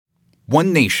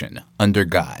One nation under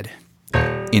God,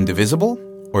 indivisible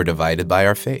or divided by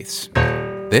our faiths.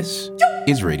 This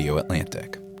is Radio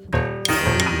Atlantic.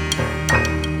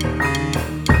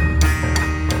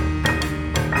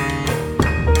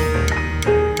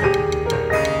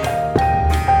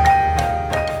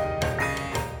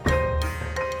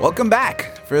 Welcome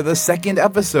back for the second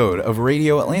episode of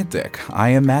Radio Atlantic. I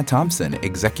am Matt Thompson,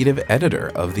 executive editor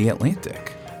of The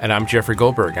Atlantic. And I'm Jeffrey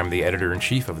Goldberg. I'm the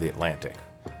editor-in-chief of The Atlantic.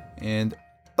 And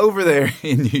over there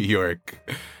in New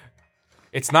York.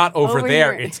 It's not over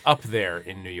there, here. It's up there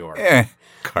in New York.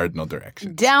 Cardinal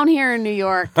direction. Down here in New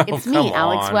York, it's me, come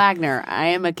Alex on. Wagner. I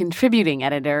am a contributing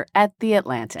editor at The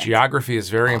Atlantic. Geography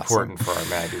is very important for our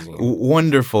magazine.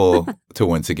 Wonderful to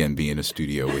once again be in a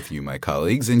studio with you, my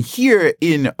colleagues. And here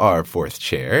in our fourth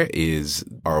chair is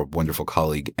our wonderful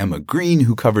colleague, Emma Green,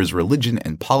 who covers religion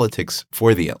and politics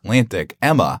for The Atlantic.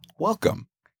 Emma, welcome.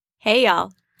 Hey,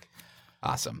 y'all.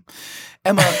 Awesome.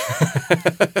 Emma.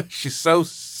 She's so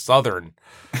Southern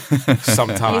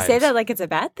sometimes. You say that like it's a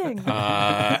bad thing.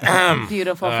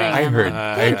 Beautiful thing. I heard.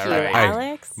 Thank you,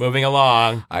 Alex. Moving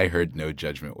along. I heard no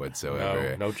judgment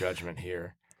whatsoever. No judgment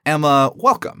here. Emma,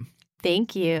 welcome.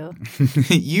 Thank you.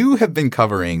 You have been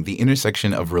covering the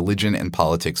intersection of religion and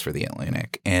politics for The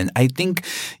Atlantic, and I think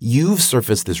you've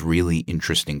surfaced this really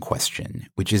interesting question,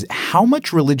 which is how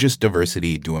much religious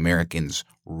diversity do Americans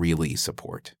really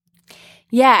support?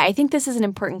 Yeah, I think this is an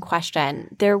important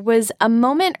question. There was a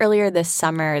moment earlier this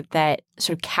summer that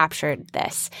sort of captured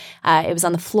this. It was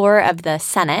on the floor of the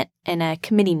Senate in a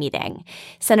committee meeting.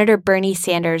 Senator Bernie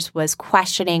Sanders was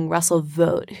questioning Russell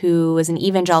Vogt, who was an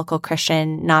evangelical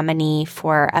Christian nominee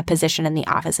for a position in the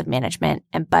Office of Management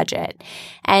and Budget.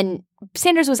 And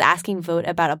Sanders was asking Vogt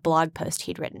about a blog post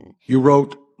he'd written. You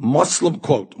wrote,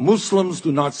 quote, Muslims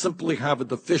do not simply have a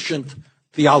deficient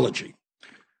theology.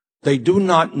 They do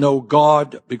not know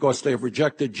God because they have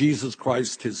rejected Jesus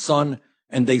Christ, his son,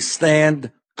 and they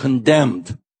stand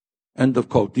condemned. End of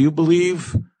quote. Do you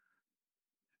believe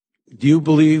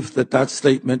that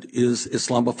statement is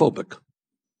Islamophobic?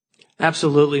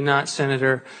 Absolutely not,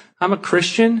 Senator. I'm a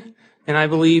Christian, and I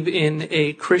believe in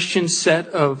a Christian set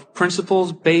of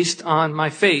principles based on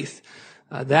my faith.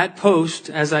 That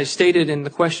post, as I stated in the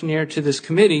questionnaire to this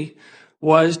committee,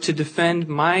 was to defend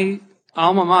my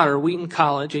alma mater, Wheaton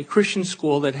College, a Christian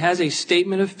school that has a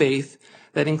statement of faith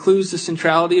that includes the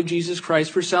centrality of Jesus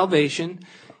Christ for salvation.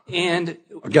 And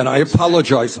again, I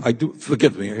apologize.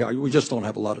 Forgive me. We just don't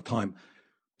have a lot of time.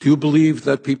 Do you believe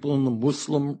that people in the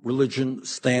Muslim religion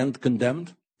stand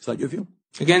condemned? Is that your view?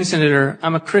 Again, Senator,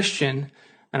 I'm a Christian,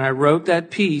 and I wrote that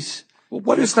piece. Well,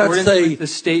 what does that say? The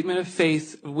statement of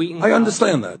faith of Wheaton I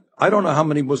understand that. I don't know how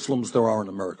many Muslims there are in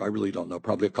America. I really don't know.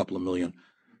 Probably a couple of million.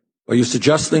 Are you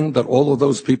suggesting that all of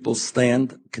those people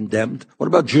stand condemned? What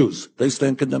about Jews? They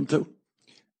stand condemned too?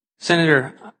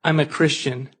 Senator, I'm a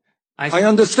Christian. I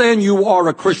understand you are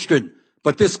a Christian,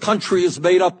 but this country is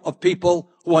made up of people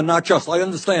who are not just. I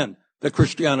understand that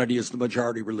Christianity is the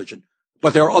majority religion,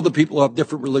 but there are other people who have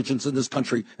different religions in this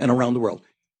country and around the world.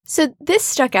 So this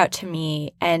stuck out to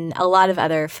me and a lot of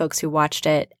other folks who watched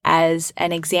it as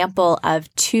an example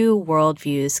of two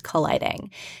worldviews colliding.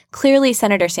 Clearly,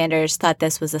 Senator Sanders thought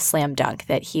this was a slam dunk,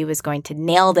 that he was going to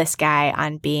nail this guy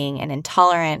on being an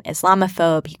intolerant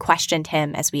Islamophobe. He questioned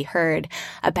him, as we heard,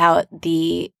 about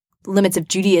the limits of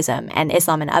Judaism and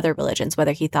Islam and other religions,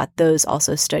 whether he thought those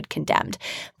also stood condemned.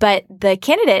 But the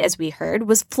candidate, as we heard,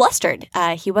 was flustered.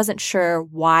 He wasn't sure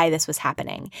why this was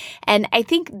happening. And I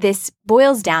think this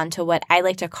boils down to what I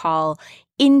like to call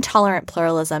intolerant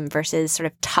pluralism versus sort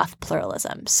of tough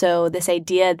pluralism. So this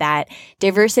idea that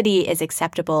diversity is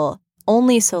acceptable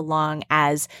only so long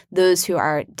as those who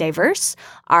are diverse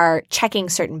are checking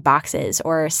certain boxes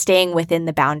or staying within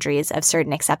the boundaries of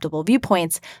certain acceptable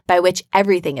viewpoints by which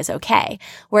everything is okay.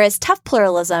 Whereas tough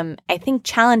pluralism, I think,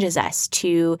 challenges us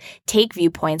to take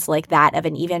viewpoints like that of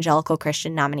an evangelical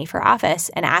Christian nominee for office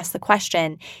and ask the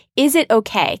question, is it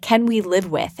okay? Can we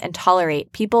live with and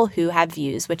tolerate people who have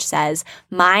views which says,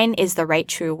 mine is the right,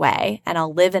 true way, and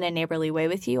I'll live in a neighborly way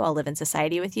with you, I'll live in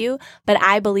society with you, but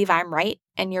I believe I'm right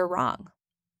and you're wrong?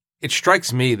 It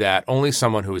strikes me that only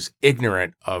someone who is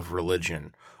ignorant of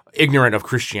religion, ignorant of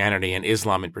Christianity and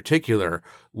Islam in particular,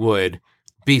 would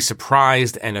be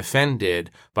surprised and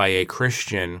offended by a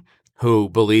Christian who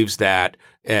believes that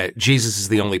Jesus is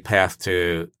the only path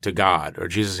to God, or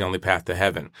Jesus is the only path to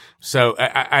heaven. So,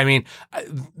 I mean,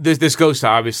 this goes to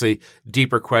obviously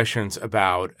deeper questions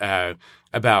about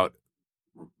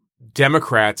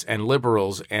Democrats and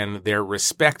liberals and their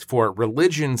respect for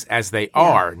religions as they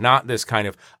are, not this kind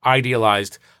of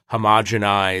idealized,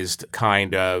 homogenized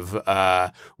kind of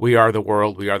we are the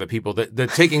world, we are the people. The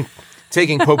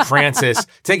taking Pope Francis,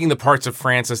 taking the parts of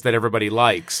Francis that everybody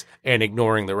likes and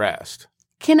ignoring the rest.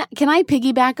 Can I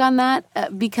piggyback on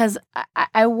that? Because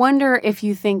I wonder if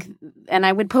you think, and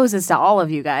I would pose this to all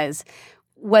of you guys,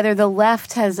 whether the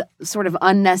left has sort of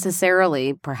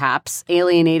unnecessarily, perhaps,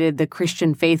 alienated the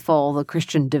Christian faithful, the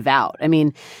Christian devout. I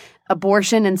mean,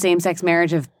 abortion and same-sex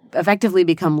marriage have effectively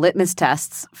become litmus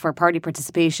tests for party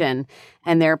participation,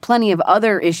 and there are plenty of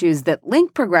other issues that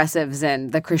link progressives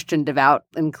and the Christian devout,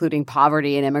 including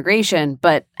poverty and immigration.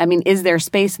 But, I mean, is there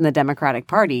space in the Democratic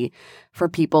Party for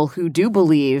people who do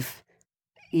believe,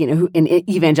 who in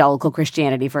evangelical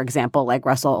Christianity, for example, like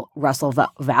Russell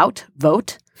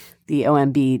Vogt, the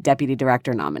OMB deputy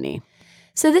director nominee?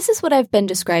 So this is what I've been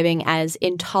describing as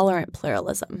intolerant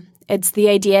pluralism. It's the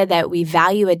idea that we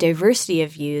value a diversity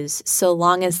of views so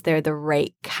long as they're the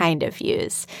right kind of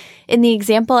views. In the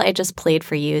example I just played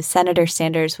for you, Senator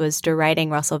Sanders was deriding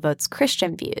Russell Vogt's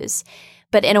Christian views.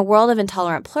 But in a world of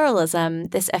intolerant pluralism,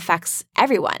 this affects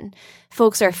everyone.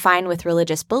 Folks are fine with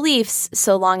religious beliefs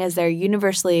so long as they're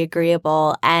universally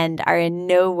agreeable and are in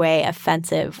no way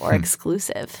offensive or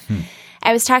exclusive.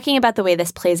 I was talking about the way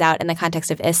this plays out in the context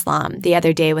of Islam the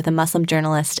other day with a Muslim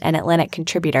journalist and Atlantic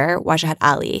contributor, Wajahat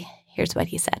Ali. Here's what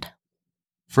he said.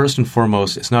 First and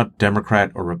foremost, it's not Democrat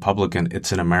or Republican.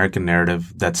 It's an American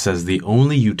narrative that says the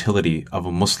only utility of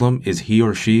a Muslim is he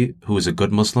or she who is a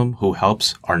good Muslim who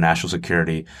helps our national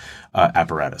security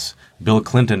apparatus. Bill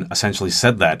Clinton essentially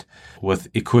said that with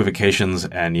equivocations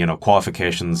and,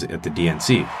 qualifications at the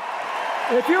DNC.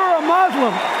 If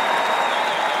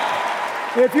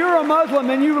you're a Muslim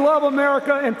and you love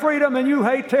America and freedom and you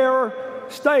hate terror,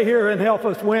 stay here and help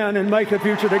us win and make the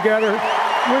future together.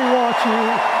 We want you.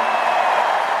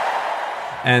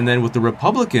 And then with the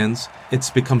Republicans, it's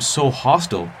become so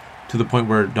hostile to the point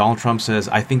where Donald Trump says,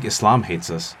 I think Islam hates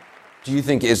us. Do you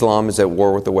think Islam is at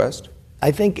war with the West?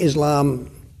 I think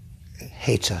Islam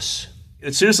hates us.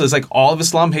 Seriously, it's like all of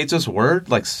Islam hates us. Word?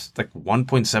 Like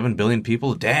 1.7 billion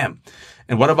people? Damn.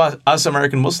 And what about us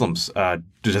American Muslims?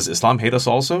 Does Islam hate us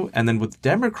also? And then with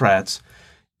Democrats,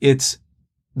 it's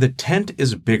the tent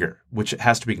is bigger, which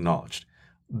has to be acknowledged.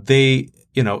 They,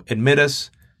 admit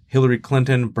us. Hillary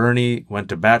Clinton, Bernie went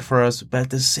to bat for us. But at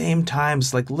the same time,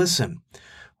 it's like, listen,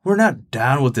 we're not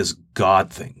down with this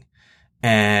God thing.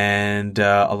 And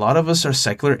a lot of us are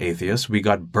secular atheists. We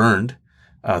got burned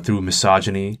through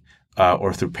misogyny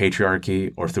or through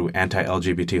patriarchy or through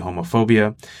anti-LGBT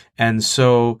homophobia. And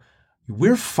so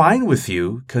we're fine with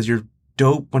you because you're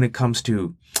dope when it comes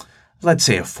to, let's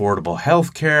say, affordable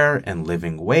healthcare and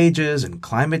living wages and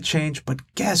climate change. But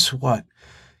guess what?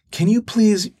 Can you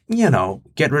please,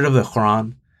 get rid of the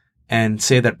Quran and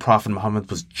say that Prophet Muhammad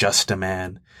was just a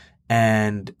man?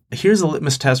 And here's a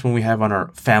litmus test when we have on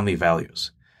our family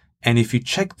values. And if you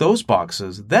check those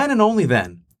boxes, then and only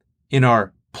then, in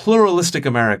our pluralistic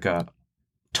America,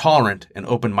 tolerant and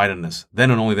open-mindedness,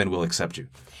 then and only then we'll accept you.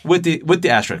 With the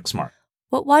asterisk mark.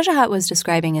 What Wajahat was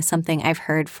describing is something I've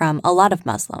heard from a lot of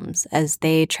Muslims as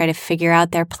they try to figure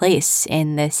out their place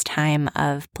in this time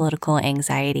of political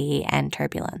anxiety and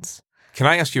turbulence. Can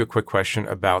I ask you a quick question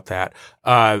about that?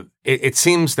 It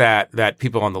seems that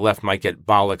people on the left might get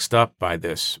bollocksed up by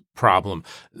this problem.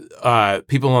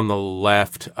 People on the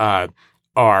left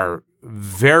are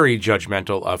very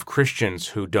judgmental of Christians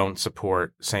who don't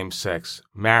support same-sex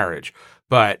marriage.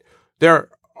 But there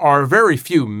are very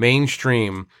few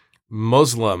mainstream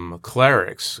Muslim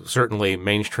clerics, certainly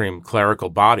mainstream clerical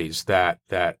bodies that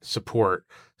support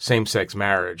same-sex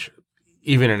marriage,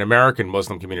 even in American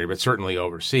Muslim community, but certainly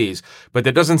overseas. But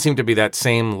there doesn't seem to be that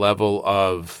same level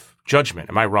of judgment.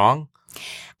 Am I wrong?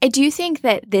 I do think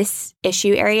that this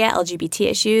issue area,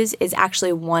 LGBT issues, is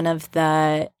actually one of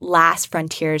the last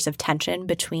frontiers of tension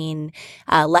between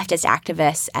leftist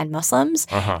activists and Muslims.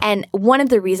 And one of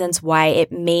the reasons why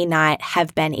it may not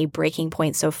have been a breaking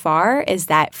point so far is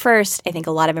that first, I think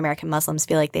a lot of American Muslims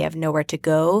feel like they have nowhere to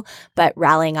go but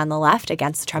rallying on the left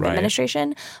against the Trump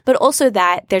administration. But also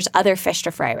that there's other fish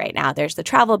to fry right now. There's the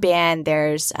travel ban,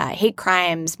 there's hate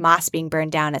crimes, mosques being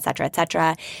burned down, et cetera, et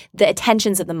cetera. The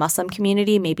attentions of the Muslim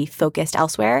community may be focused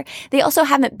elsewhere. They also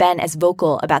haven't been as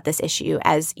vocal about this issue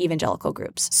as evangelical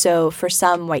groups. So for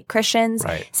some white Christians,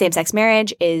 same-sex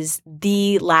marriage is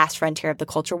the last frontier of the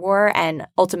culture war and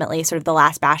ultimately sort of the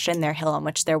last bastion, their hill on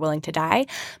which they're willing to die.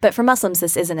 But for Muslims,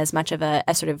 this isn't as much of a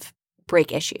sort of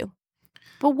break issue.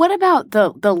 But what about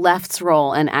the left's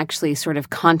role in actually sort of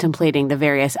contemplating the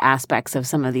various aspects of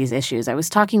some of these issues? I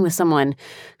was talking with someone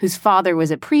whose father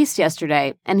was a priest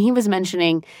yesterday, and he was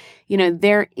mentioning,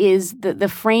 there is the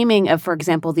framing of, for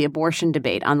example, the abortion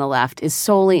debate on the left is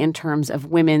solely in terms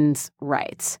of women's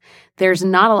rights. There's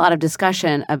not a lot of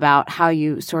discussion about how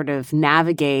you sort of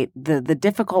navigate the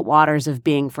difficult waters of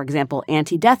being, for example,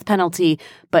 anti-death penalty,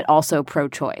 but also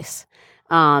pro-choice.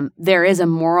 There is a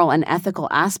moral and ethical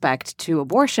aspect to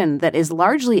abortion that is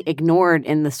largely ignored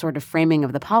in the sort of framing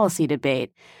of the policy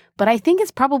debate. But I think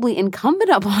it's probably incumbent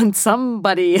upon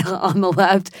somebody on the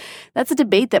left. That's a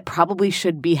debate that probably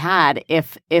should be had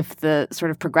if the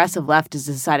sort of progressive left has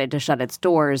decided to shut its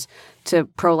doors to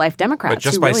pro-life Democrats. But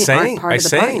just who by really saying aren't part of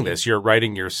the party. this, you're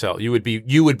writing yourself. You would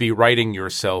be writing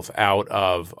yourself out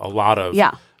of a lot of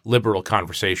liberal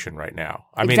conversation right now.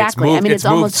 I mean, exactly. It's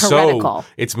almost heretical.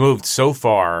 It's moved so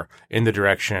far in the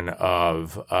direction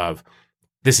of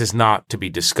this is not to be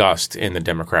discussed in the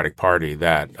Democratic Party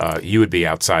that you would be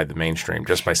outside the mainstream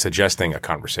just by suggesting a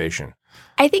conversation.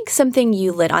 I think something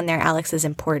you lit on there, Alex, is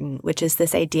important, which is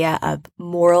this idea of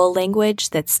moral language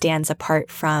that stands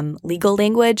apart from legal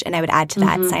language. And I would add to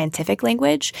that scientific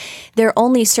language. There are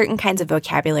only certain kinds of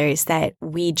vocabularies that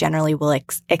we generally will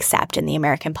accept in the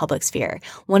American public sphere.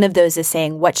 One of those is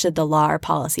saying, what should the law or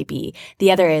policy be?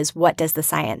 The other is, what does the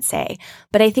science say?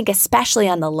 But I think especially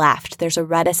on the left, there's a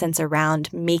reticence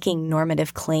around making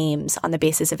normative claims on the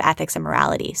basis of ethics and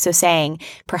morality. So saying,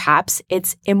 perhaps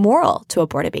it's immoral to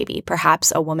abort a baby.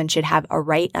 Perhaps a woman should have a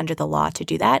right under the law to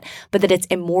do that, but that it's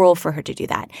immoral for her to do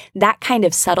that. That kind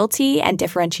of subtlety and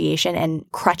differentiation and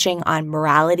crutching on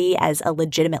morality as a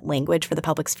legitimate language for the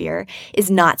public sphere is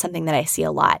not something that I see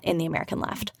a lot in the American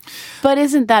left. But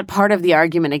isn't that part of the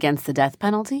argument against the death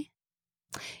penalty?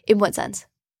 In what sense?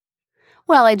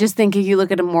 Well, I just think if you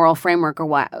look at a moral framework, or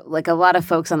what, like a lot of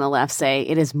folks on the left say,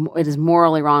 it is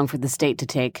morally wrong for the state to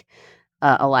take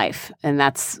a life, and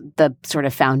that's the sort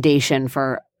of foundation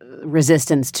for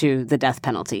resistance to the death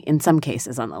penalty in some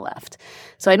cases on the left.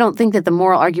 So I don't think that the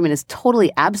moral argument is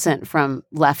totally absent from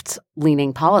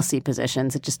left-leaning policy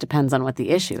positions. It just depends on what the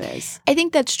issue is. I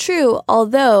think that's true,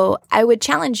 although I would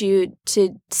challenge you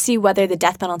to see whether the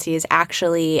death penalty is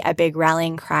actually a big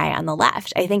rallying cry on the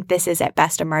left. I think this is at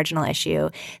best a marginal issue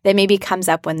that maybe comes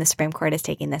up when the Supreme Court is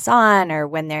taking this on or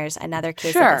when there's another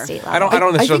case at the state level. I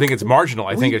don't necessarily think it's marginal.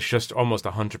 I think it's just almost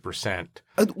 100%.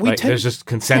 There's just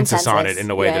consensus on it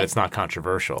in a way that it's not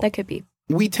controversial. That could be.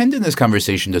 We tend in this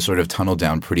conversation to sort of tunnel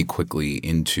down pretty quickly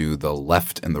into the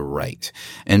left and the right.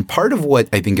 And part of what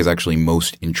I think is actually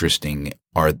most interesting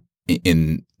are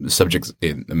in subjects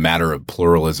in the matter of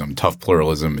pluralism, tough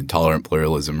pluralism, intolerant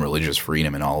pluralism, religious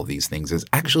freedom, and all of these things is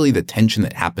actually the tension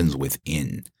that happens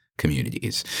within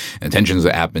communities. And tensions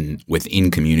that happen within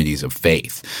communities of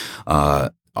faith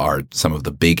are some of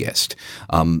the biggest.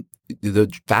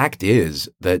 The fact is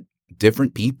that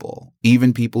different people,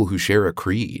 even people who share a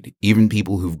creed, even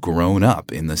people who've grown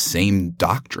up in the same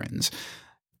doctrines,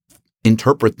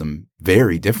 interpret them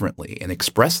very differently and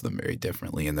express them very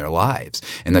differently in their lives.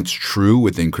 And that's true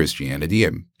within Christianity.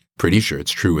 I'm pretty sure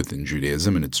it's true within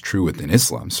Judaism, and it's true within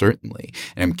Islam, certainly.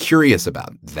 And I'm curious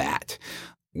about that.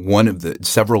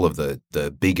 Several of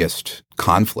the biggest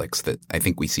conflicts that I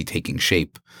think we see taking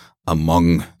shape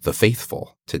among the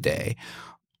faithful today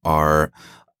are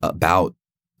about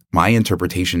my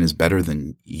interpretation is better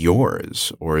than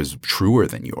yours or is truer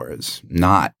than yours,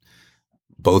 not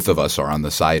both of us are on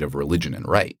the side of religion and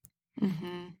right.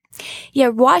 Mm-hmm. Yeah,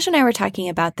 Raj and I were talking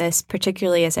about this,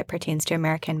 particularly as it pertains to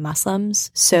American Muslims.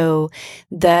 So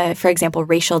for example,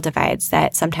 racial divides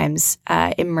that sometimes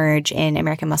emerge in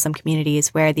American Muslim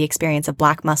communities where the experience of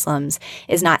Black Muslims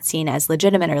is not seen as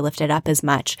legitimate or lifted up as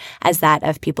much as that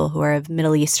of people who are of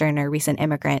Middle Eastern or recent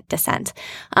immigrant descent.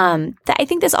 I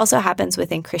think this also happens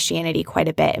within Christianity quite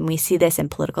a bit, and we see this in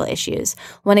political issues.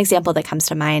 One example that comes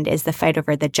to mind is the fight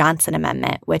over the Johnson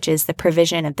Amendment, which is the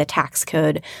provision of the tax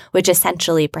code, which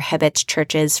essentially prohibits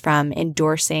churches from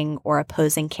endorsing or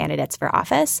opposing candidates for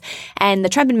office. And the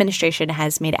Trump administration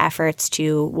has made efforts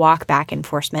to walk back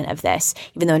enforcement of this,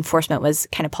 even though enforcement was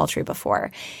kind of paltry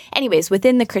before. Anyways,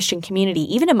 within the Christian community,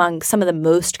 even among some of the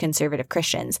most conservative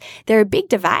Christians, there are big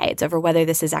divides over whether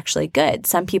this is actually good.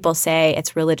 Some people say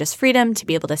it's religious freedom to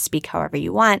be able to speak however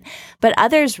you want, but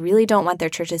others really don't want their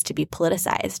churches to be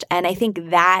politicized. And I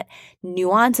think that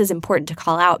nuance is important to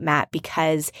call out, Matt,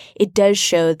 because it does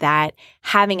show that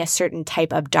having a certain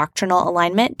type of doctrinal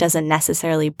alignment doesn't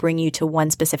necessarily bring you to one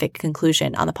specific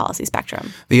conclusion on the policy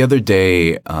spectrum. The other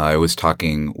day, I was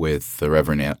talking with the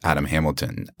Reverend Adam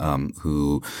Hamilton,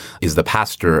 who is the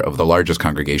pastor of the largest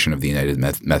congregation of the United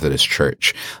Methodist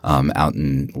Church out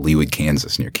in Leawood,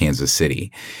 Kansas, near Kansas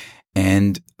City.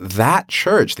 And that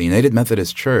church, the United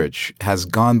Methodist Church, has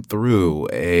gone through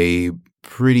a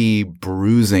pretty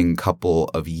bruising couple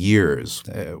of years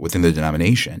within the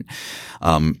denomination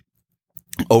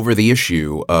over the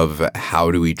issue of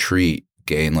how do we treat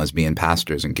gay and lesbian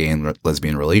pastors and gay and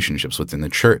lesbian relationships within the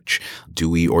church. Do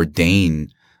we ordain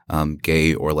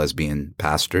gay or lesbian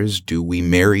pastors? Do we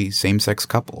marry same-sex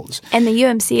couples? And the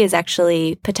UMC is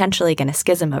actually potentially going to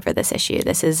schism over this issue.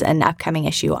 This is an upcoming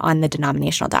issue on the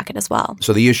denominational docket as well.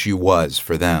 So the issue was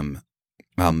for them,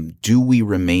 do we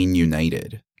remain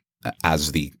united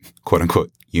as the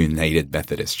quote-unquote United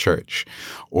Methodist Church?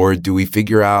 Or do we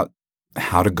figure out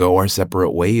how to go our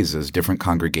separate ways as different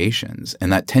congregations?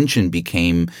 And that tension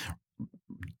became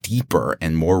deeper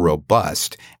and more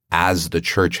robust as the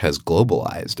church has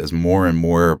globalized, as more and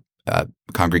more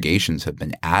congregations have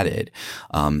been added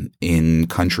in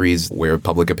countries where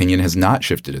public opinion has not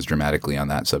shifted as dramatically on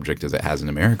that subject as it has in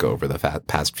America over the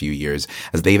past few years.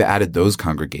 As they've added those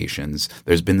congregations,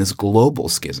 there's been this global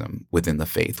schism within the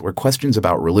faith where questions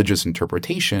about religious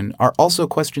interpretation are also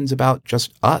questions about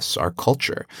just us, our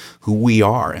culture, who we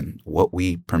are and what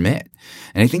we permit.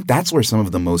 And I think that's where some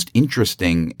of the most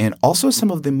interesting and also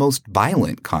some of the most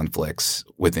violent conflicts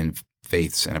within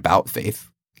faiths and about faith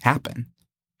happen.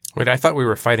 Wait, I thought we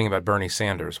were fighting about Bernie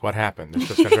Sanders. What happened? This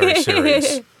has been very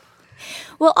serious.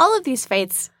 Well, all of these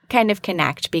fights kind of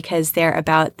connect because they're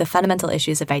about the fundamental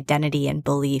issues of identity and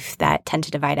belief that tend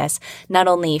to divide us not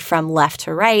only from left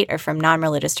to right or from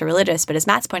non-religious to religious, but as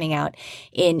Matt's pointing out,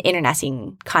 in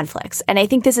internecine conflicts. And I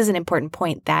think this is an important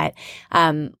point that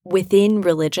within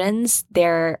religions,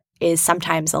 there is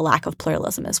sometimes a lack of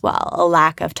pluralism as well, a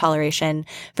lack of toleration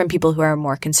from people who are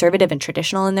more conservative and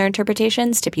traditional in their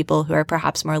interpretations to people who are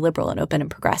perhaps more liberal and open and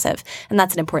progressive. And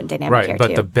that's an important dynamic here, too. Right,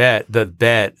 but the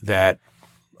bet that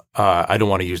I don't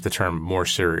want to use the term more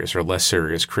serious or less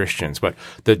serious Christians, but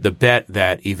the bet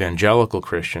that evangelical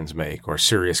Christians make or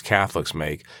serious Catholics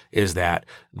make is that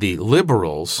the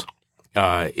liberals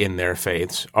in their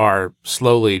faiths are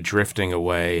slowly drifting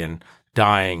away and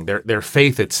dying. Their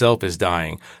faith itself is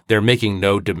dying. They're making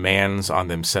no demands on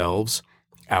themselves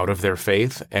out of their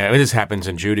faith. And this happens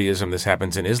in Judaism. This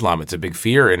happens in Islam. It's a big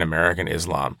fear in American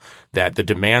Islam that the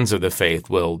demands of the faith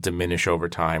will diminish over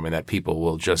time and that people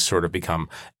will just sort of become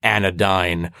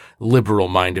anodyne,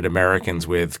 liberal-minded Americans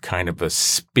with kind of a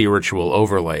spiritual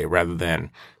overlay rather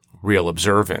than real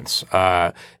observance.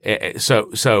 So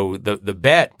the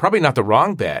bet, probably not the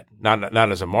wrong bet,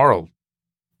 not as a moral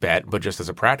bet, but just as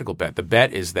a practical bet. The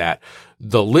bet is that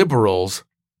the liberals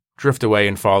drift away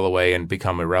and fall away and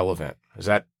become irrelevant. Is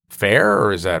that fair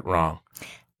or is that wrong?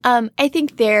 I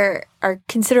think there are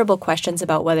considerable questions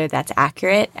about whether that's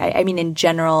accurate. I mean, in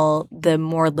general, the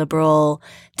more liberal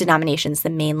denominations,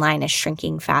 the main line is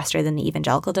shrinking faster than the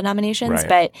evangelical denominations. Right.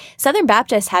 But Southern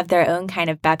Baptists have their own kind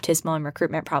of baptismal and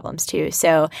recruitment problems too.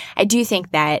 So I do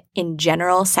think that in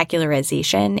general,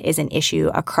 secularization is an issue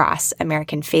across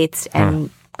American faiths and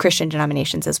Christian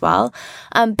denominations as well.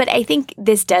 But I think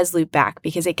this does loop back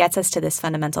because it gets us to this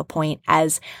fundamental point.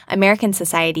 As American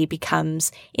society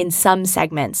becomes, in some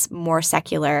segments, more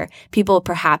secular, people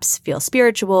perhaps feel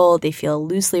spiritual, they feel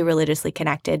loosely religiously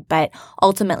connected, but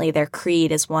ultimately their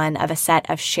creed is one of a set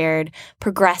of shared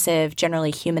progressive,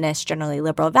 generally humanist, generally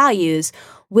liberal values.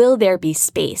 Will there be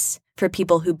space for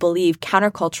people who believe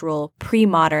countercultural,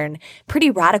 pre-modern, pretty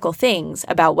radical things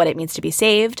about what it means to be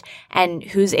saved and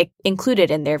who's included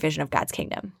in their vision of God's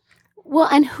kingdom? Well,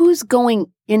 and who's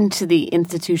going into the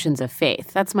institutions of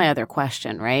faith? That's my other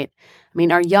question, right? I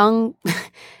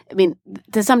mean,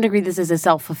 to some degree, this is a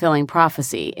self-fulfilling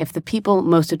prophecy. If the people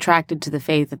most attracted to the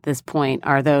faith at this point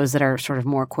are those that are sort of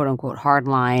more quote-unquote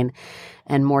hardline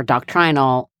and more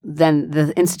doctrinal, then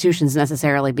the institutions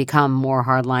necessarily become more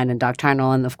hardline and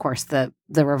doctrinal. And of course, the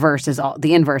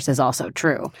inverse is also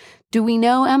true. Do we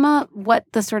know, Emma, what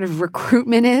the sort of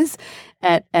recruitment is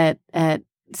at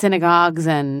synagogues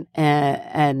and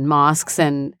mosques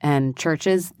and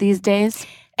churches these days?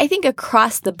 I think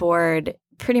across the board,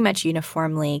 pretty much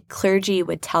uniformly, clergy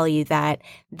would tell you that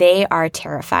they are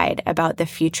terrified about the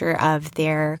future of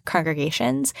their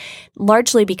congregations,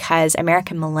 largely because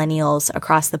American millennials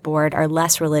across the board are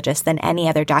less religious than any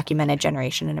other documented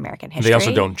generation in American history. They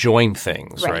also don't join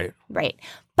things, right? Right.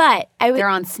 But they're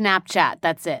on Snapchat.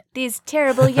 That's it. These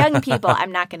terrible young people.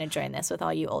 I'm not going to join this with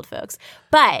all you old folks.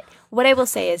 But what I will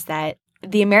say is that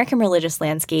the American religious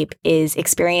landscape is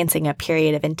experiencing a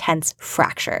period of intense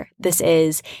fracture. This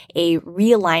is a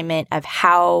realignment of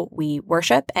how we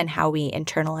worship and how we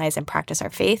internalize and practice our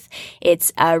faith.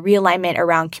 It's a realignment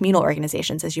around communal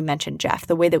organizations, as you mentioned, Jeff,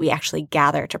 the way that we actually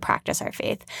gather to practice our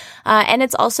faith. And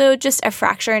it's also just a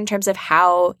fracture in terms of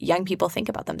how young people think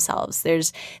about themselves.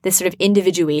 There's this sort of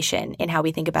individuation in how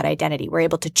we think about identity. We're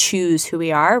able to choose who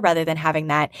we are rather than having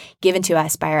that given to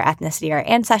us by our ethnicity, our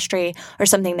ancestry, or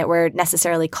something that we're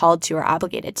necessarily called to or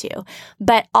obligated to.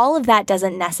 But all of that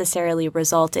doesn't necessarily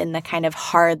result in the kind of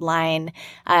hardline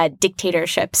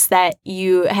dictatorships that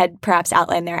you had perhaps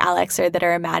outlined there, Alex, or that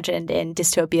are imagined in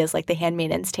dystopias like The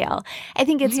Handmaid's Tale. I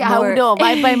think it's more... No,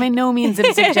 by no means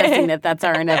am suggesting that that's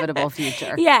our inevitable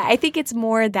future. Yeah, I think it's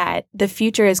more that the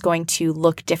future is going to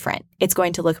look different. It's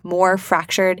going to look more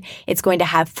fractured. It's going to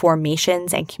have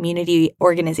formations and community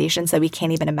organizations that we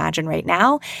can't even imagine right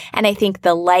now. And I think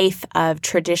the life of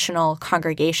traditional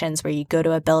congregations where you go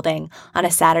to a building on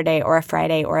a Saturday or a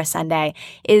Friday or a Sunday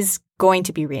is going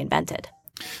to be reinvented.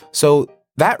 So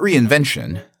that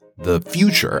reinvention, the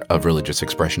future of religious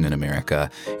expression in America,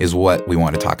 is what we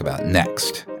want to talk about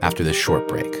next after this short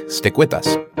break. Stick with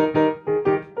us.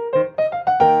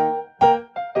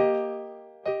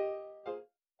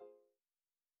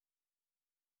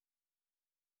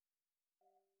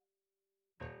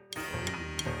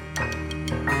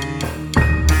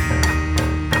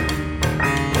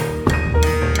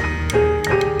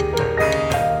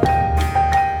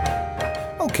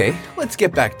 Okay, let's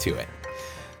get back to it.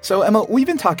 So, Emma, we've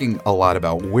been talking a lot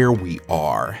about where we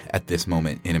are at this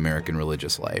moment in American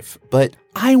religious life, but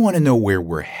I want to know where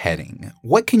we're heading.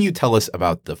 What can you tell us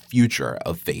about the future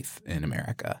of faith in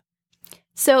America?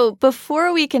 So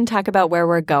before we can talk about where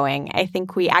we're going, I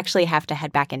think we actually have to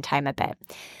head back in time a bit.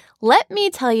 Let me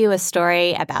tell you a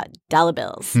story about dollar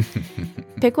bills.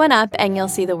 Pick one up and you'll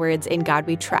see the words, "In God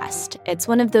We Trust." It's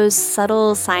one of those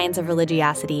subtle signs of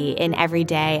religiosity in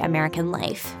everyday American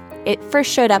life. It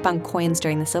first showed up on coins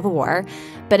during the Civil War,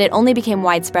 but it only became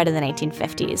widespread in the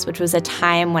 1950s, which was a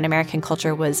time when American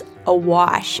culture was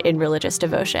awash in religious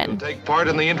devotion. Take part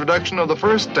in the introduction of the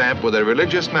first stamp with a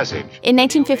religious message. In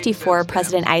 1954,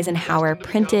 President Eisenhower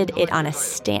printed it on a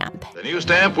stamp. The new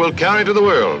stamp will carry to the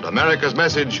world America's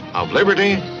message of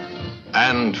liberty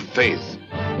and faith.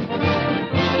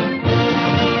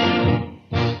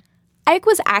 Ike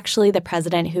was actually the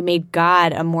president who made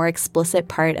God a more explicit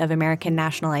part of American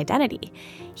national identity.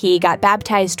 He got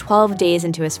baptized 12 days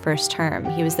into his first term.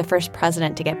 He was the first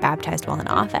president to get baptized while in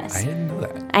office. I didn't know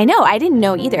that. I know. I didn't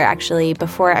know either, actually,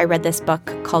 before I read this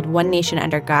book called One Nation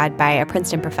Under God by a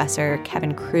Princeton professor,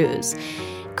 Kevin Kruse.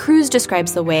 Kruse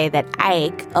describes the way that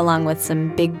Ike, along with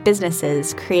some big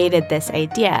businesses, created this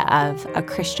idea of a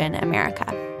Christian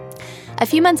America. A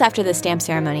few months after the stamp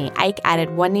ceremony, Ike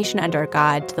added "One Nation Under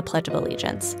God" to the Pledge of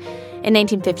Allegiance. In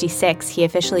 1956, he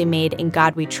officially made "In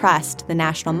God We Trust" the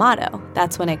national motto.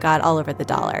 That's when it got all over the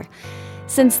dollar.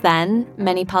 Since then,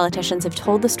 many politicians have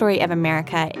told the story of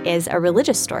America as a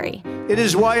religious story. It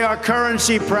is why our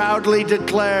currency proudly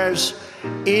declares,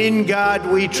 "In God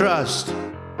We Trust."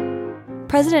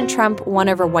 President Trump won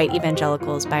over white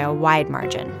evangelicals by a wide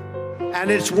margin. And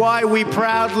it's why we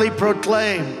proudly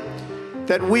proclaim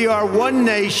that we are one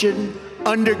nation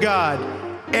under God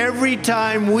every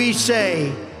time we say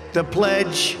the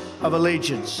Pledge of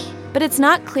Allegiance. But it's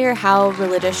not clear how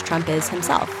religious Trump is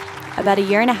himself. About a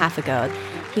year and a half ago,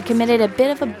 he committed a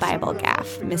bit of a Bible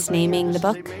gaffe, misnaming the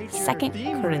book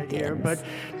 2 Corinthians. But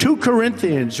 2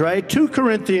 Corinthians, right? 2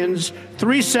 Corinthians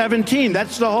 3:17.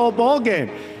 That's the whole ballgame.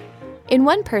 In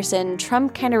one person,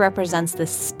 Trump kind of represents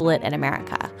this split in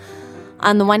America.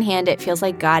 On the one hand, it feels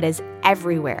like God is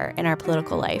everywhere in our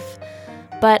political life.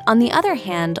 But on the other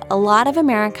hand, a lot of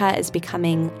America is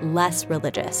becoming less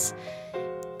religious.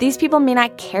 These people may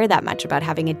not care that much about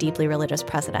having a deeply religious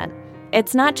president.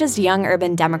 It's not just young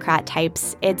urban Democrat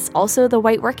types, it's also the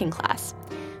white working class.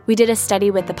 We did a study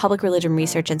with the Public Religion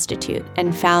Research Institute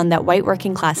and found that white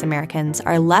working class Americans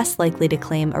are less likely to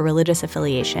claim a religious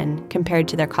affiliation compared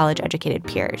to their college-educated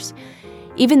peers.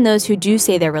 Even those who do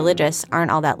say they're religious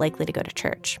aren't all that likely to go to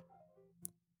church.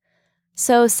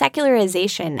 So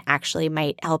secularization actually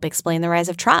might help explain the rise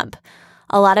of Trump.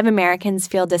 A lot of Americans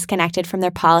feel disconnected from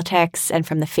their politics and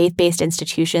from the faith-based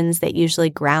institutions that usually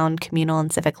ground communal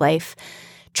and civic life.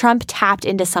 Trump tapped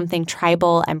into something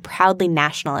tribal and proudly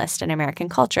nationalist in American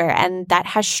culture, and that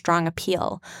has strong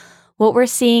appeal. what we're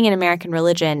seeing in American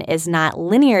religion is not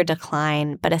linear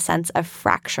decline, but a sense of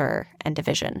fracture and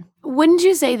division. Wouldn't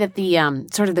you say that the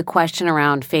sort of the question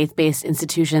around faith-based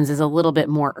institutions is a little bit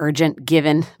more urgent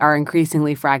given our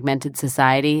increasingly fragmented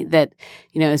society? That,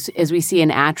 as we see an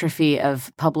atrophy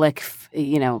of public,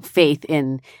 faith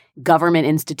in government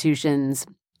institutions,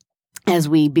 as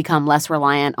we become less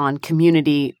reliant on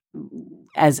community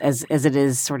as it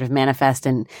is sort of manifest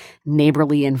in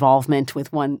neighborly involvement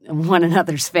with one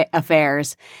another's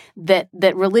affairs, that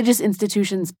religious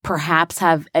institutions perhaps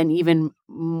have an even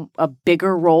a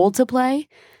bigger role to play?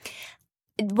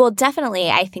 Well, definitely,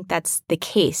 I think that's the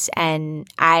case, and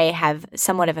I have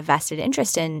somewhat of a vested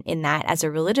interest in that as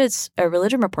a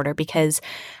religion reporter, because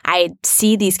I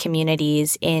see these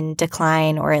communities in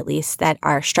decline, or at least that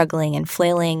are struggling and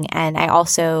flailing. And I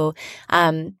also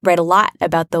read a lot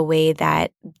about the way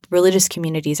that religious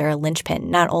communities are a linchpin,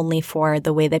 not only for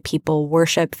the way that people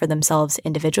worship for themselves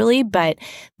individually, but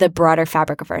the broader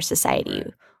fabric of our society.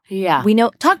 Yeah, we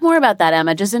know. Talk more about that,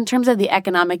 Emma, just in terms of the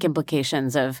economic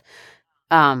implications of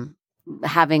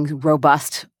having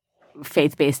robust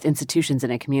faith-based institutions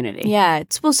in a community. Yeah.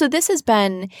 So this has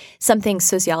been something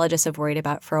sociologists have worried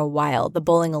about for a while, the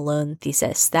bowling alone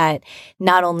thesis, that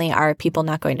not only are people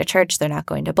not going to church, they're not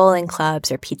going to bowling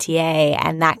clubs or PTA,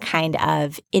 and that kind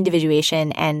of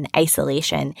individuation and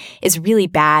isolation is really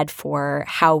bad for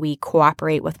how we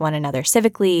cooperate with one another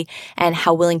civically and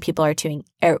how willing people are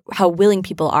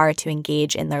to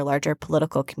engage in their larger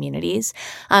political communities.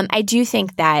 I do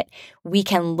think that we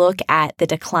can look at the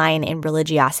decline in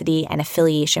religiosity and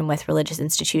affiliation with religious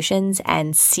institutions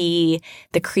and see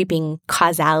the creeping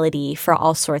causality for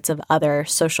all sorts of other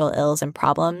social ills and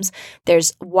problems.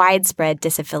 There's widespread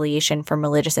disaffiliation from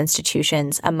religious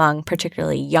institutions among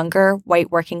particularly younger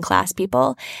white working class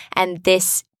people, and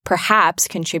this perhaps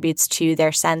contributes to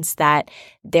their sense that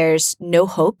there's no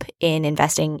hope in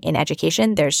investing in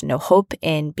education. There's no hope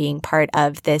in being part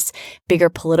of this bigger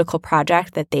political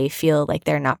project that they feel like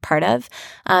they're not part of.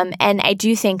 And I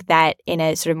do think that in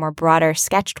a sort of more broader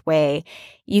sketched way,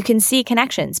 you can see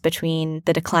connections between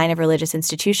the decline of religious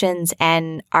institutions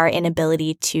and our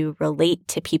inability to relate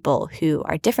to people who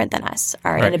are different than us,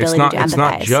 our inability to empathize. It's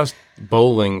not just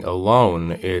bowling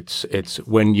alone. It's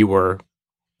when you were,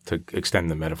 to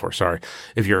extend the metaphor,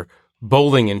 if you're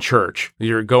bowling in church,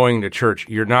 you're going to church,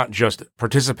 you're not just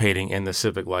participating in the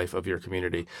civic life of your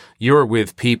community. You are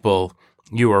with people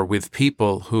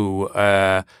who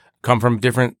come from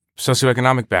different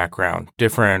socioeconomic background,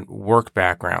 different work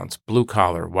backgrounds, blue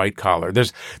collar, white collar.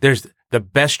 There's the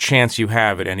best chance you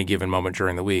have at any given moment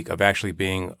during the week of actually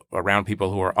being around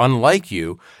people who are unlike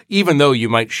you, even though you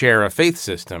might share a faith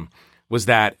system. Was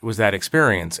that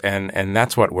experience, and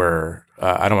that's what we're.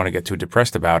 I don't want to get too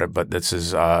depressed about it, but this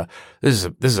is a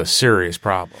serious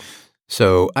problem.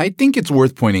 So I think it's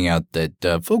worth pointing out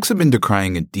that folks have been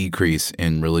decrying a decrease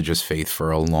in religious faith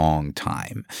for a long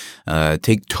time.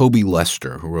 Take Toby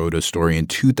Lester, who wrote a story in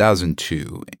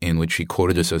 2002 in which he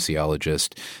quoted a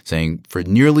sociologist saying, "For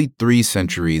nearly 3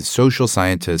 centuries, social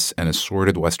scientists and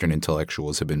assorted Western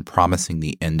intellectuals have been promising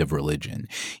the end of religion.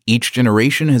 Each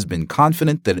generation has been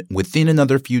confident that within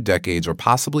another few decades, or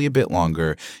possibly a bit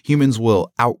longer, humans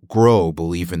will outgrow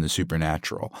belief in the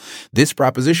supernatural. This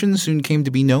proposition soon came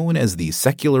to be known as the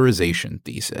secularization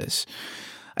thesis."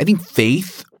 I think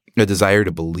faith, a desire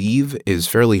to believe, is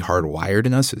fairly hardwired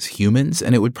in us as humans,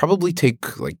 and it would probably take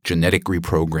genetic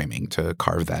reprogramming to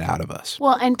carve that out of us.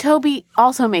 Well, and Toby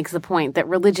also makes the point that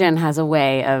religion has a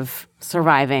way of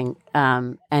surviving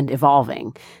and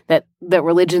evolving, that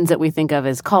religions that we think of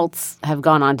as cults have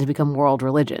gone on to become world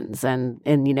religions. And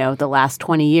in the last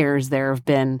 20 years, there have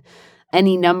been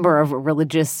any number of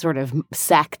religious sort of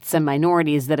sects and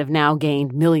minorities that have now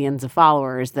gained millions of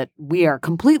followers that we are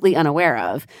completely unaware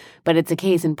of. But it's a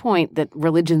case in point that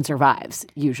religion survives,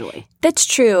 usually. That's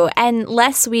true.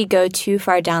 Unless we go too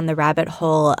far down the rabbit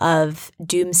hole of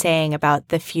doomsaying about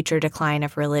the future decline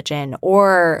of religion,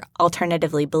 or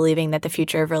alternatively believing that the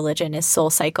future of religion is Soul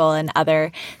Cycle and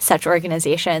other such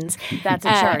organizations. That's a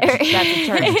church. That's a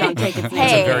church. Don't take it.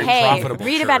 Hey,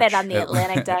 read about it on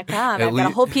theatlantic.com. I've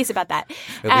got a whole piece about that.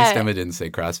 At least Emma didn't say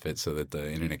CrossFit so that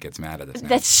the internet gets mad at us now.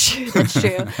 That's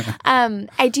true.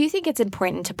 I do think it's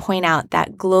important to point out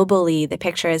that globally the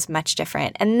picture is much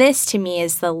different. And this, to me,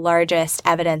 is the largest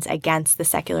evidence against the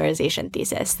secularization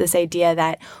thesis, this idea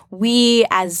that we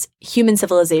as human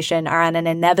civilization are on an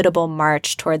inevitable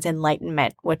march towards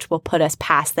enlightenment, which will put us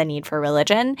past the need for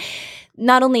religion.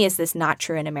 not only is this not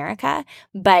true in America,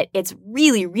 but it's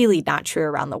really, really not true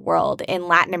around the world. In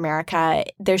Latin America,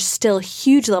 there's still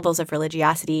huge levels of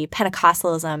religiosity.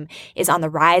 Pentecostalism is on the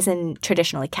rise in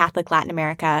traditionally Catholic Latin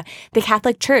America. The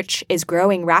Catholic Church is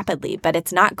growing rapidly, but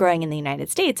it's not growing in the United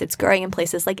States. It's growing in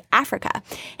places like Africa.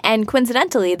 And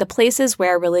coincidentally, the places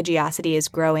where religiosity is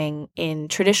growing in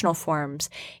traditional forms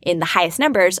in the highest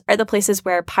numbers are the places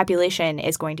where population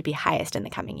is going to be highest in the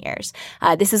coming years.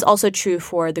 This is also true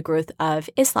for the growth of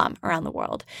Islam around the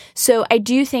world. So I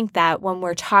do think that when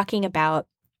we're talking about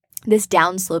this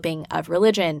downsloping of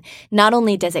religion, not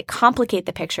only does it complicate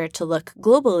the picture to look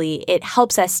globally, it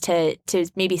helps us to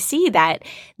maybe see that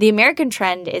the American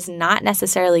trend is not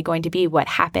necessarily going to be what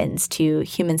happens to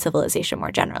human civilization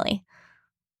more generally.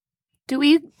 Do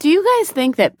you guys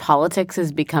think that politics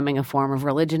is becoming a form of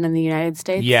religion in the United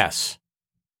States? Yes.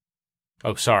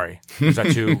 Oh, sorry. Was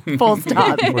that too full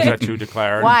stop? Was that too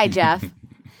declarative? Why, Jeff?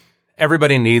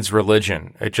 Everybody needs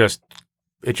religion. It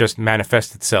just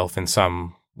manifests itself in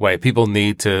some way. People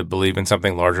need to believe in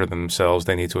something larger than themselves.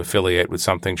 They need to affiliate with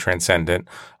something transcendent.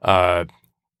 I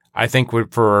think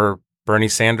for Bernie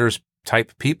Sanders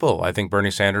type people, I think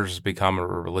Bernie Sanders has become a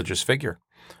religious figure.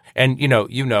 And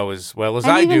you know as well as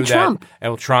I do Trump.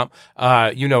 that. Trump,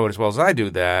 you know as well as I do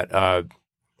that.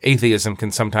 Atheism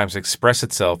can sometimes express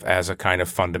itself as a kind of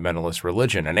fundamentalist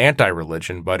religion, an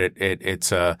anti-religion, but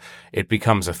it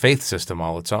becomes a faith system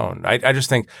all its own. I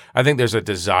think there's a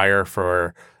desire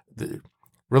for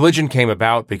religion came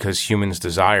about because humans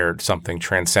desired something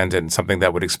transcendent and something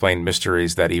that would explain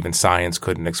mysteries that even science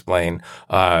couldn't explain,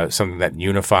 something that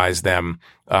unifies them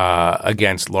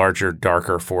against larger,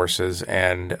 darker forces.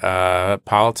 And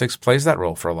politics plays that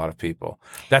role for a lot of people.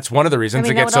 That's one of the reasons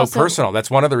it gets so personal.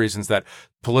 That's one of the reasons that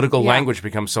political language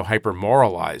becomes so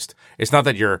hyper-moralized. It's not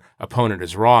that your opponent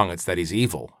is wrong, it's that he's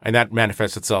evil. And that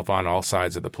manifests itself on all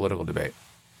sides of the political debate.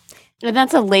 And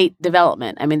that's a late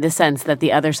development. I mean, the sense that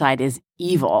the other side is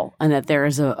evil and that there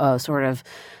is a sort of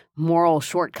moral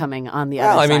shortcoming on the other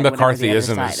side. Well, I mean,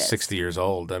 McCarthyism is 60 years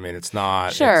old. I mean, it's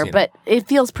not. Sure, but it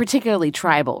feels particularly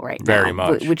tribal right now. Very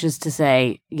much. Which is to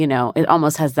say, it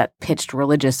almost has that pitched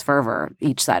religious fervor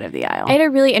each side of the aisle. I had a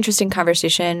really interesting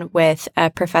conversation with a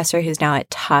professor who's now at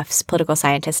Tufts, political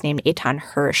scientist named Eitan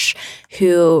Hirsch,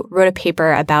 who wrote a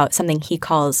paper about something he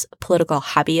calls political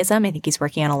hobbyism. I think he's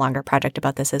working on a longer project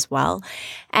about this as well.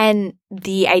 And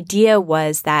the idea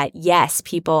was that, yes,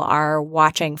 people are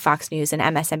watching Fox News and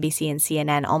MSNBC and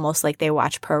CNN almost like they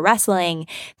watch pro wrestling.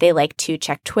 They like to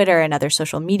check Twitter and other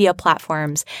social media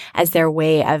platforms as their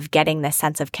way of getting this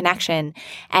sense of connection.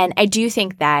 And I do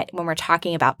think that when we're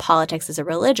talking about politics as a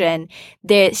religion,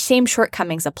 the same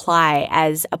shortcomings apply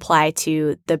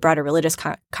to the broader religious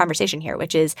conversation here,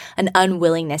 which is an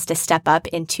unwillingness to step up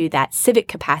into that civic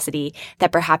capacity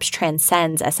that perhaps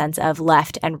transcends a sense of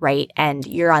left and right, and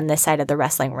you're on this side of the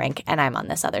wrestling rink and I'm on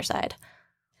this other side.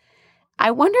 I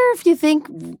wonder if you think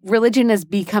religion is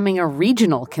becoming a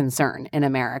regional concern in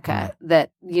America.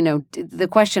 That, the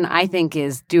question I think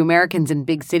is, do Americans in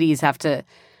big cities have to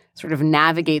sort of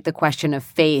navigate the question of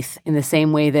faith in the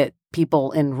same way that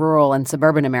people in rural and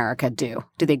suburban America do?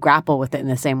 Do they grapple with it in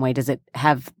the same way? Does it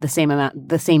have the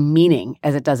same meaning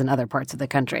as it does in other parts of the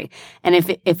country? And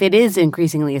if it is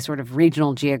increasingly a sort of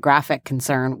regional geographic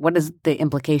concern, what is the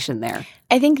implication there?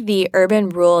 I think the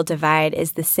urban-rural divide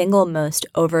is the single most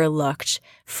overlooked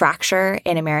fracture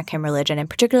in American religion, and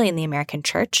particularly in the American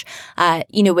church.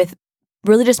 With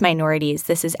religious minorities,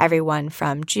 this is everyone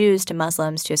from Jews to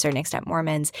Muslims to a certain extent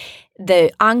Mormons.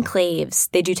 The enclaves,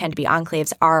 they do tend to be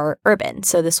enclaves, are urban.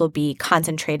 So this will be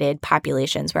concentrated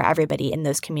populations where everybody in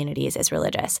those communities is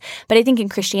religious. But I think in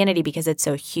Christianity, because it's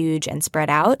so huge and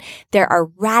spread out, there are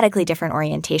radically different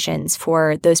orientations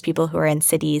for those people who are in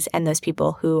cities and those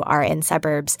people who are in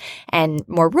suburbs and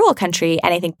more rural country.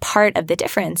 And I think part of the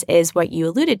difference is what you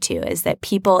alluded to, is that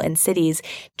people in cities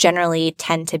generally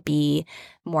tend to be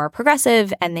more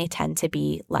progressive and they tend to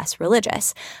be less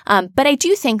religious. But I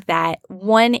do think that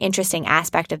one interesting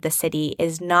aspect of the city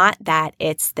is not that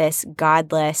it's this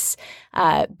godless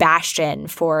bastion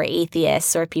for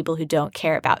atheists or people who don't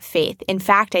care about faith. In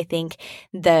fact, I think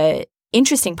the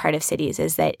interesting part of cities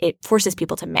is that it forces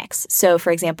people to mix. So,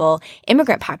 for example,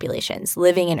 immigrant populations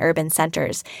living in urban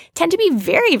centers tend to be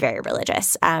very, very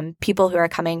religious. People who are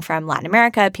coming from Latin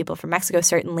America, people from Mexico,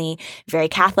 certainly very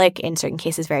Catholic, in certain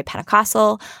cases very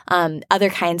Pentecostal. Other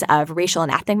kinds of racial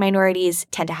and ethnic minorities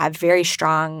tend to have very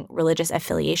strong religious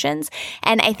affiliations.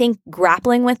 And I think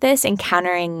grappling with this,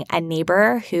 encountering a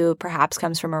neighbor who perhaps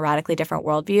comes from a radically different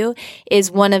worldview, is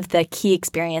one of the key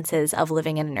experiences of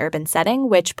living in an urban setting,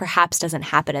 which perhaps doesn't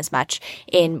happen as much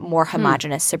in more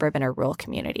homogenous suburban or rural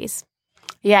communities.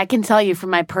 Yeah, I can tell you from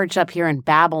my perch up here in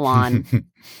Babylon.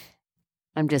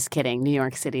 I'm just kidding. New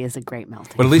York City is a great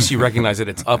melting. But at least you recognize that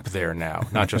it's up there now,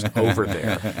 not just over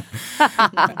there.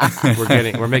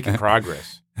 We're making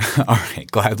progress. All right,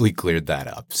 glad we cleared that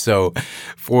up. So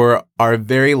for our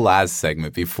very last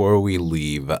segment, before we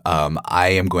leave, I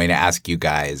am going to ask you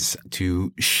guys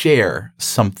to share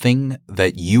something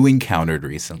that you encountered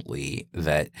recently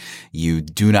that you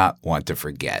do not want to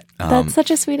forget. That's such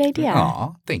a sweet idea.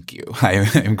 Aw, thank you. I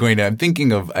haven't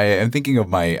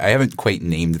quite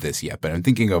named this yet, but I'm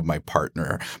thinking of my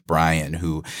partner, Brian,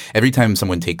 who every time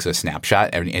someone takes a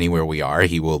snapshot anywhere we are,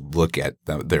 he will look at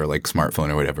their like smartphone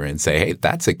or whatever and say, hey,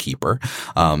 that's a keeper.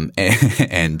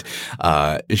 And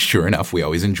sure enough, we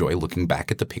always enjoy looking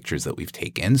back at the pictures that we've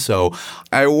taken. So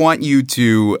I want you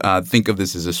to think of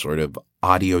this as a sort of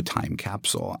audio time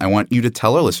capsule. I want you to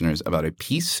tell our listeners about a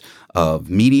piece of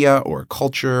media or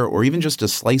culture or even just a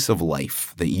slice of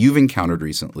life that you've encountered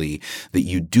recently that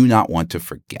you do not want to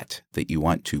forget, that you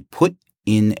want to put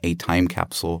in a time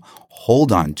capsule,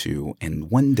 hold on to,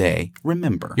 and one day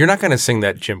remember. You're not going to sing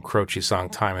that Jim Croce song,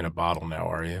 Time in a Bottle now,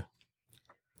 are you?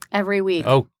 Every week.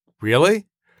 Oh, really?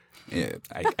 Yeah,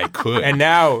 I could. And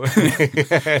now,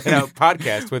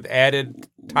 podcast with added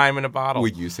Time in a Bottle.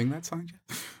 Would you sing that song,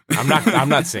 Jeff? I'm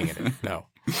not singing it. No.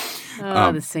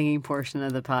 The singing portion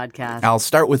of the podcast. I'll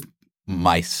start with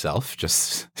myself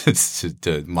just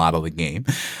to model the game.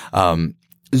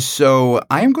 So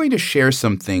I am going to share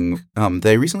something that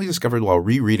I recently discovered while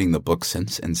rereading the book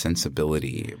Sense and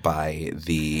Sensibility by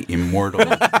the immortal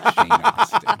Jane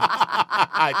Austen.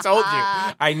 I told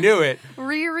you. I knew it.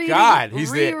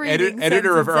 He's the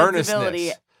editor of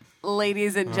Earnestness.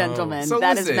 Ladies and gentlemen, So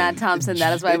that listen, is Matt Thompson.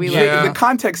 That is why we love you. The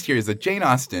context here is that Jane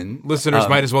Austen. Listeners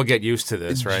might as well get used to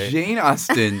this, right? Jane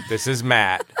Austen. This is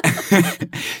Matt.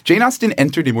 Jane Austen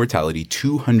entered immortality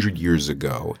 200 years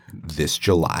ago this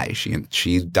July.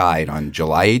 She died on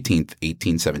July 18th,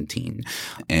 1817.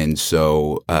 And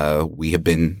so we have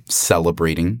been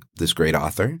celebrating this great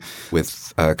author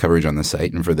with coverage on the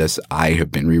site. And for this, I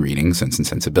have been rereading Sense and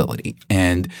Sensibility.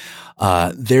 And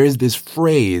there is this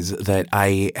phrase that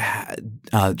I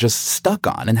just stuck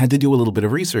on and had to do a little bit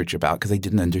of research about because I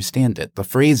didn't understand it. The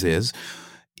phrase is,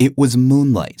 it was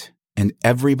moonlight and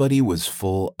everybody was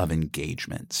full of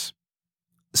engagements.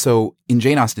 So in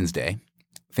Jane Austen's day,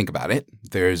 think about it,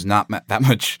 there's not that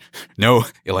much, no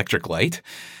electric light.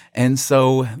 And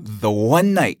so the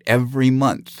one night every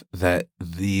month that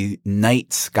the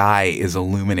night sky is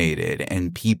illuminated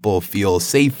and people feel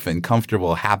safe and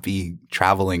comfortable, happy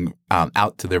traveling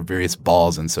out to their various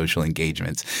balls and social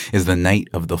engagements is the night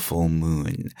of the full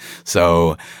moon.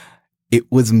 So it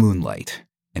was moonlight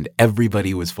and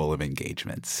everybody was full of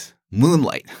engagements.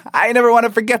 Moonlight. I never want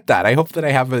to forget that. I hope that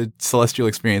I have a celestial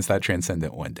experience that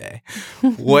transcendent one day.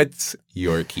 What's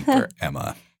your keeper,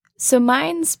 Emma? So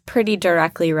mine's pretty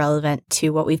directly relevant to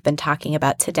what we've been talking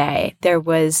about today. There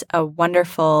was a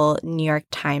wonderful New York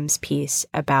Times piece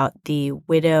about the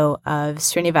widow of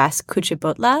Srinivas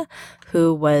Kuchibhotla,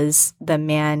 who was the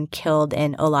man killed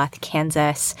in Olathe,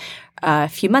 Kansas, a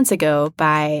few months ago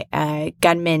by a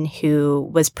gunman who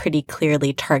was pretty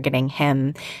clearly targeting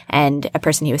him and a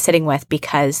person he was sitting with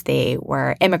because they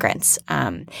were immigrants.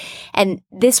 And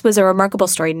this was a remarkable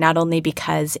story, not only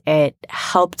because it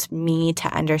helped me to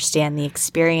understand the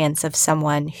experience of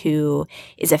someone who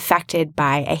is affected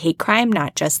by a hate crime,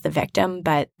 not just the victim,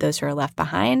 but those who are left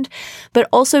behind, but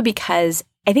also because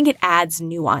I think it adds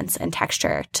nuance and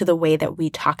texture to the way that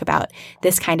we talk about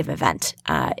this kind of event.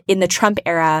 In the Trump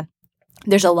era,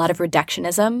 there's a lot of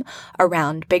reductionism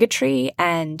around bigotry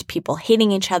and people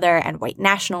hating each other and white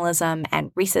nationalism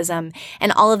and racism.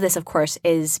 And all of this, of course,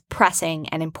 is pressing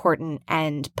and important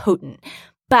and potent.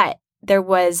 But there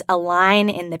was a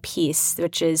line in the piece,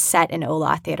 which is set in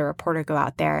Olathe. They had a reporter go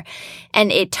out there,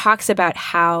 and it talks about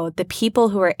how the people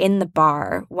who were in the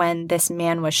bar when this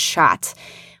man was shot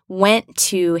went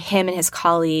to him and his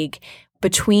colleague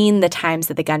between the times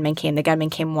that the gunman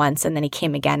came once and then he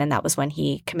came again, and that was when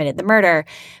he committed the murder.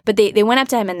 But they went up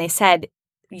to him and they said,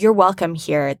 "You're welcome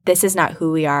here. This is not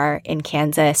who we are in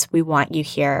Kansas. We want you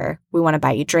here. We want to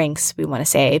buy you drinks. We want to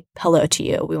say hello to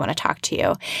you. We want to talk to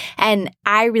you." And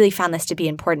I really found this to be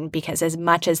important because as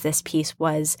much as this piece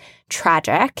was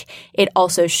tragic, it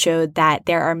also showed that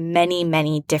there are many,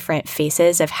 many different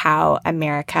faces of how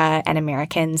America and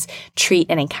Americans treat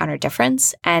and encounter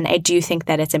difference. And I do think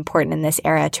that it's important in this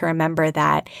era to remember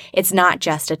that it's not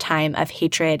just a time of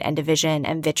hatred and division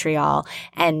and vitriol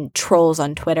and trolls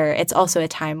on Twitter. It's also a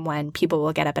time when people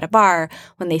will get up at a bar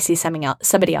when they see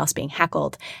somebody else being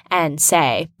heckled and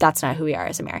say, that's not who we are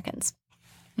as Americans.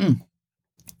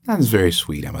 That's very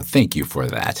sweet, Emma. Thank you for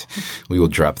that. We will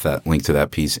drop that link to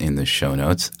that piece in the show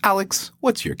notes. Alex,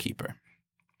 what's your keeper?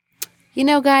 You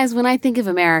know, guys, when I think of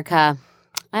America,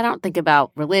 I don't think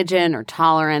about religion or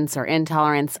tolerance or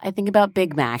intolerance. I think about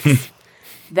Big Macs.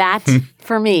 That,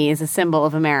 for me, is a symbol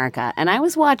of America. And I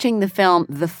was watching the film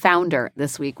The Founder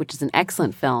this week, which is an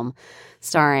excellent film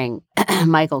starring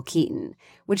Michael Keaton,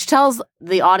 which tells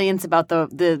the audience about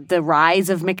the rise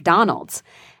of McDonald's.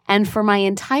 And for my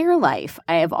entire life,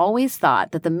 I have always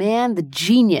thought that the mad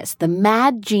genius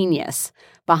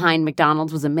behind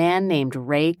McDonald's was a man named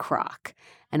Ray Kroc.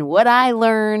 And what I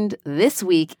learned this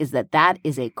week is that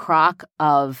is a crock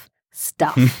of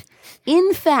stuff.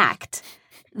 In fact,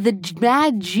 the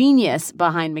mad genius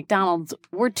behind McDonald's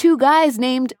were two guys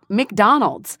named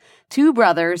McDonald's, two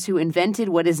brothers who invented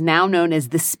what is now known as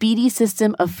the speedy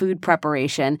system of food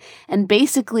preparation and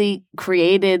basically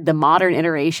created the modern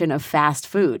iteration of fast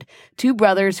food. Two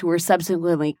brothers who were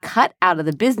subsequently cut out of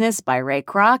the business by Ray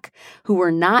Kroc, who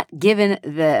were not given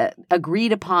the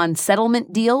agreed upon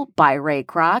settlement deal by Ray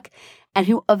Kroc, and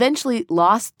who eventually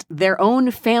lost their own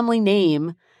family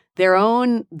name,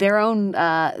 the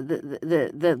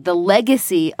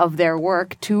legacy of their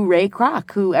work to Ray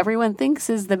Kroc, who everyone thinks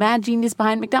is the mad genius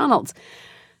behind McDonald's.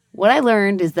 What I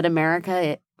learned is that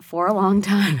America, for a long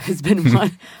time, has been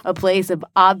a place of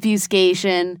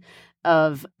obfuscation,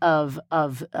 of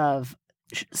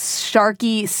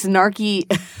sharky,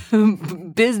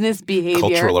 snarky business behavior,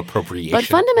 cultural appropriation, but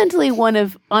fundamentally one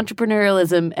of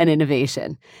entrepreneurialism and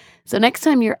innovation. So next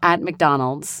time you're at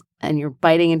McDonald's and you're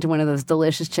biting into one of those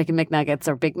delicious chicken McNuggets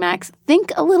or Big Macs,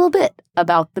 think a little bit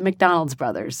about the McDonald's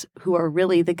brothers, who are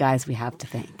really the guys we have to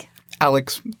thank.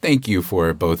 Alex, thank you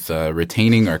for both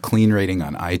retaining our clean rating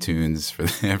on iTunes for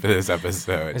this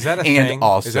episode. Is that a and thing?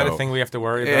 Also, is that a thing we have to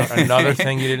worry about? Another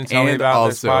thing you didn't tell me about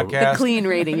this podcast? The clean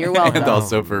rating. You're welcome. And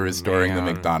also for restoring the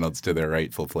McDonald's to their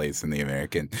rightful place in the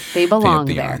American They belong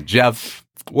pantheon. there. Jeff,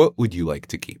 what would you like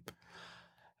to keep?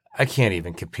 I can't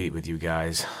even compete with you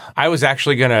guys. I was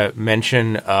actually going to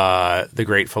mention the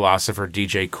great philosopher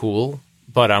DJ Kool,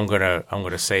 but I'm gonna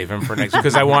save him for next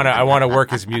because I want to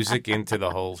work his music into the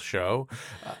whole show.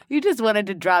 You just wanted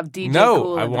to drop DJ No,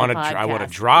 Kool I into want the podcast. I want to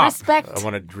drop. Respect. I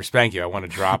want to respect you. I want to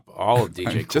drop all of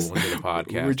DJ Kool into the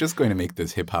podcast. We're just going to make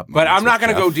this hip hop. But I'm not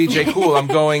going to go DJ Kool. I'm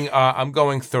going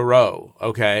Thoreau.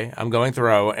 Okay, I'm going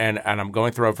Thoreau, and I'm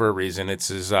going Thoreau for a reason.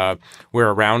 It's we're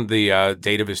around the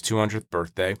date of his 200th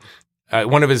birthday.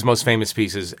 One of his most famous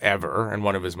pieces ever, and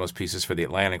one of his most pieces for The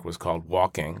Atlantic, was called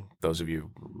Walking. Those of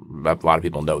you, a lot of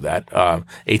people know that.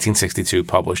 1862,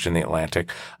 published in The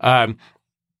Atlantic.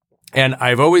 And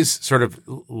I've always sort of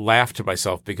laughed to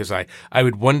myself because I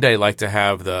would one day like to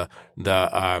have the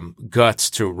guts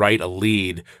to write a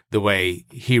lead the way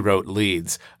he wrote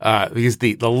leads. Because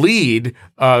the lead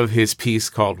of his piece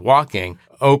called Walking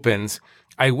opens,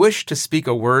 "I wish to speak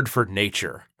a word for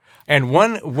nature." And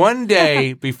one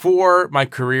day before my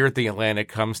career at The Atlantic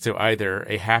comes to either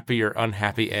a happy or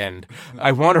unhappy end,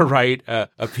 I want to write a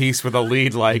piece with a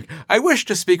lead like, "I wish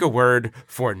to speak a word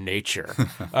for nature."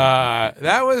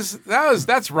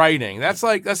 That's writing. That's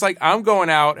like I'm going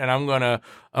out and I'm gonna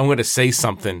say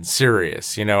something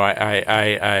serious. You know,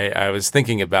 I was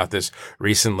thinking about this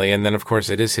recently, and then of course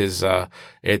it is his.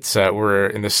 We're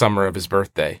in the summer of his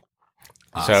birthday,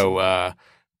 awesome. So.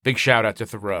 Big shout out to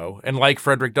Thoreau. And like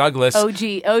Frederick Douglass.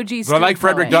 OG Well, like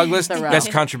Frederick Douglass, Thoreau.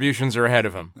 best contributions are ahead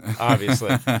of him,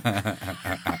 obviously.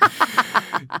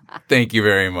 Thank you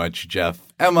very much, Jeff.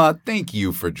 Emma, thank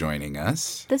you for joining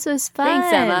us. This was fun.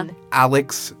 Thanks, Emma.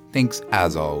 Alex, thanks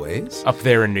as always. Up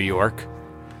there in New York.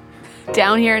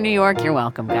 Down here in New York, you're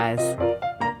welcome, guys.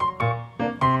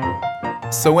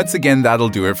 So once again, that'll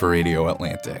do it for Radio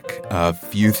Atlantic. A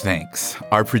few thanks.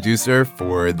 Our producer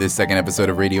for this second episode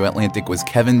of Radio Atlantic was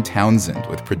Kevin Townsend,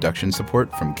 with production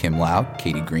support from Kim Lau,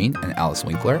 Katie Green, and Alice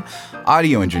Winkler.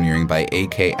 Audio engineering by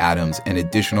A.K. Adams, and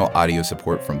additional audio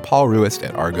support from Paul Ruist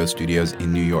at Argo Studios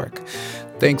in New York.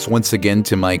 Thanks once again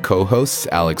to my co-hosts,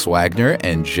 Alex Wagner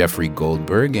and Jeffrey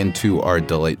Goldberg, and to our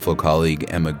delightful colleague,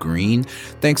 Emma Green.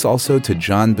 Thanks also to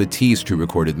John Batiste, who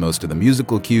recorded most of the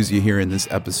musical cues you hear in this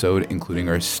episode, including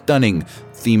our stunning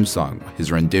theme song,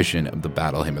 his rendition of the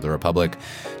Battle Hymn of the Republic.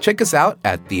 Check us out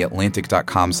at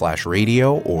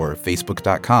theatlantic.com/radio or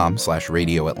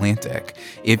facebook.com/radioatlantic.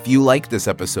 If you like this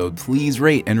episode, please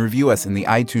rate and review us in the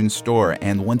iTunes store.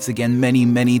 And once again, many,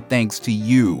 many thanks to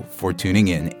you for tuning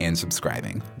in and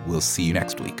subscribing. We'll see you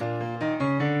next week.